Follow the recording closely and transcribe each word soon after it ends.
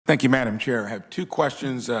Thank you, Madam Chair. I have two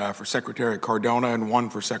questions for Secretary Cardona and one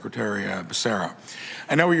for Secretary Becerra.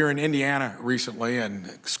 I know you're in Indiana recently,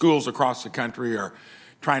 and schools across the country are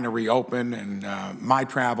trying to reopen, and my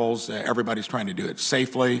travels, everybody's trying to do it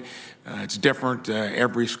safely. It's different,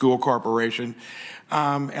 every school corporation.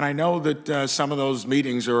 And I know that some of those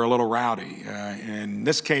meetings are a little rowdy. In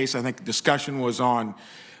this case, I think discussion was on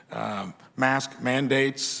mask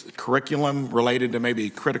mandates, curriculum related to maybe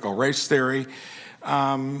critical race theory.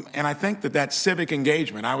 And I think that civic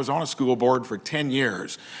engagement, I was on a school board for 10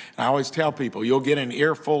 years. And I always tell people, you'll get an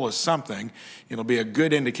earful of something. It'll be a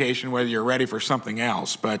good indication whether you're ready for something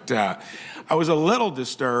else. But I was a little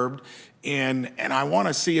disturbed, and I want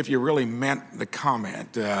to see if you really meant the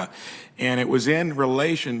comment. And it was in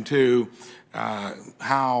relation to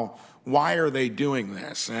why are they doing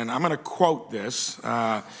this? And I'm going to quote this.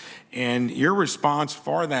 And your response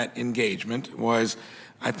for that engagement was,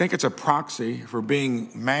 I think it's a proxy for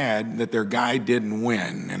being mad that their guy didn't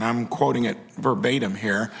win. And I'm quoting it verbatim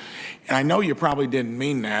here. And I know you probably didn't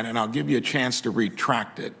mean that, and I'll give you a chance to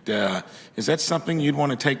retract it. Is that something you'd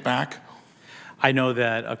want to take back? I know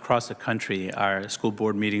that across the country, our school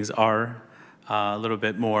board meetings are a little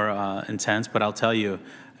bit more intense, but I'll tell you,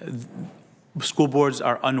 school boards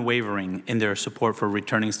are unwavering in their support for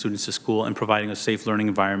returning students to school and providing a safe learning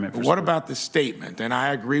environment. What about the statement? And I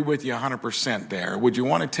agree with you 100% there. Would you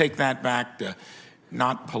want to take that back to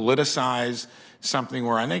not politicize something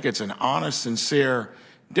where I think it's an honest, sincere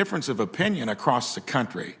difference of opinion across the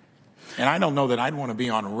country? And I don't know that I'd want to be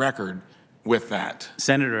on record with that.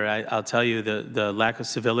 Senator, I'll tell you the lack of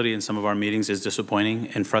civility in some of our meetings is disappointing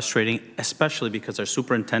and frustrating, especially because our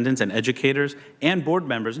superintendents and educators and board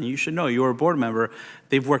members, and you should know you're a board member,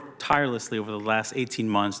 they've worked tirelessly over the last 18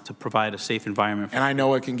 months to provide a safe environment. And I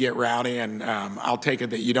know it can get rowdy, and I'll take it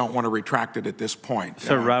that you don't want to retract it at this point.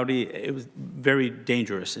 So rowdy, it was very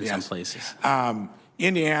dangerous in some places.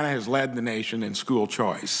 Indiana has led the nation in school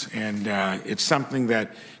choice, and it's something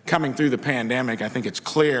that coming through the pandemic, I think it's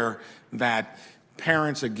clear that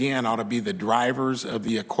parents, again, ought to be the drivers of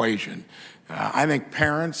the equation. I think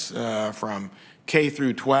parents from K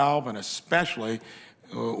through 12, and especially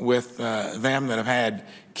with them that have had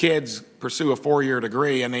kids pursue a four-year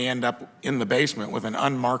degree and they end up in the basement with an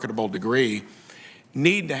unmarketable degree,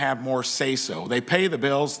 need to have more say-so. They pay the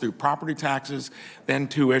bills through property taxes, then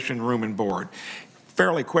tuition, room, and board.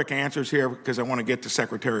 Fairly quick answers here because I want to get to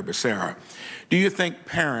Secretary Becerra. Do you think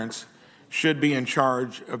parents should be in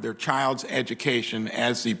charge of their child's education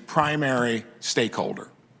as the primary stakeholder?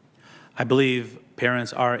 I believe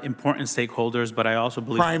parents are important stakeholders, but I also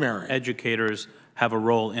believe educators have a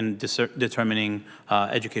role in determining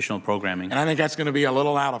educational programming. And I think that's going to be a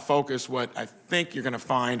little out of focus, what I think you're going to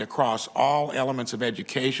find across all elements of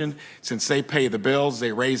education. Since they pay the bills,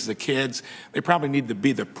 they raise the kids, they probably need to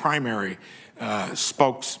be the primary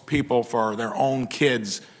spokespeople for their own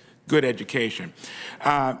kids' good education.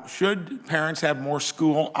 Should parents have more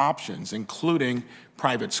school options, including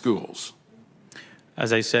private schools?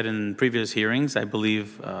 As I said in previous hearings, I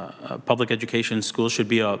believe public education schools should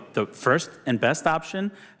be the first and best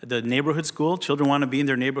option. The neighborhood school, children want to be in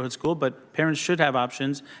their neighborhood school, but parents should have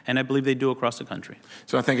options, and I believe they do across the country.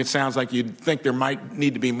 So I think it sounds like you'd think there might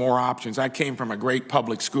need to be more options. I came from a great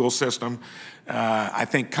public school system. I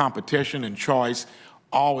think competition and choice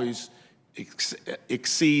always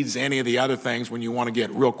exceeds any of the other things when you want to get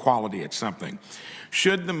real quality at something.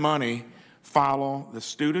 Should the money follow the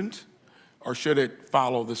student, or should it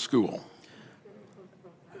follow the school?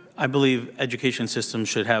 I believe education systems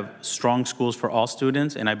should have strong schools for all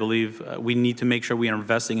students, and I believe we need to make sure we are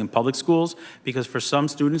investing in public schools, because for some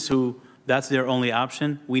students who that's their only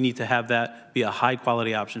option, we need to have that be a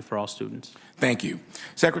high-quality option for all students. Thank you.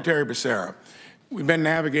 Secretary Becerra, we've been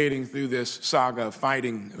navigating through this saga of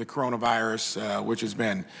fighting the coronavirus, which has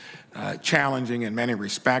been challenging in many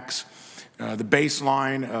respects. The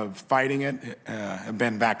baseline of fighting it have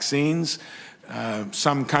been vaccines.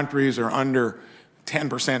 Some countries are under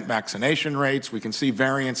 10% vaccination rates. We can see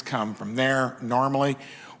variants come from there normally.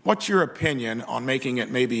 What's your opinion on making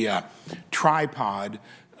it maybe a tripod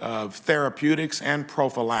of therapeutics and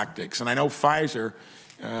prophylactics? And I know Pfizer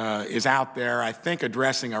is out there, I think,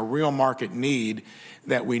 addressing a real market need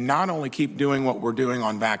that we not only keep doing what we're doing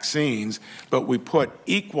on vaccines, but we put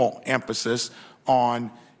equal emphasis on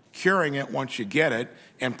curing it once you get it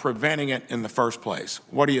and preventing it in the first place.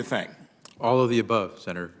 What do you think? All of the above,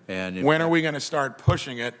 Senator. And when are we going to start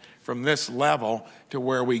pushing it from this level to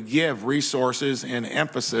where we give resources and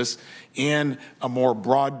emphasis in a more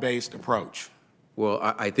broad-based approach? Well,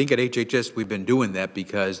 I think at HHS, we've been doing that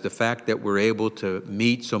because the fact that we're able to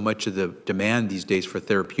meet so much of the demand these days for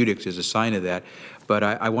therapeutics is a sign of that. But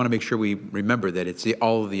I want to make sure we remember that it's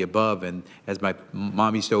all of the above. And as my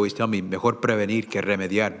mom used to always tell me, mejor prevenir que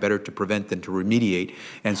remediar, better to prevent than to remediate.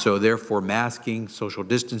 And so therefore, masking, social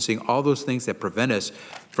distancing, all those things that prevent us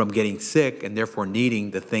from getting sick and therefore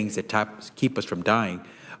needing the things that keep us from dying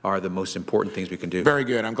are the most important things we can do. Very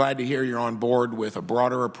good. I'm glad to hear you're on board with a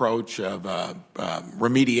broader approach of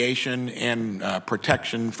remediation and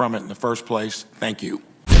protection from it in the first place. Thank you.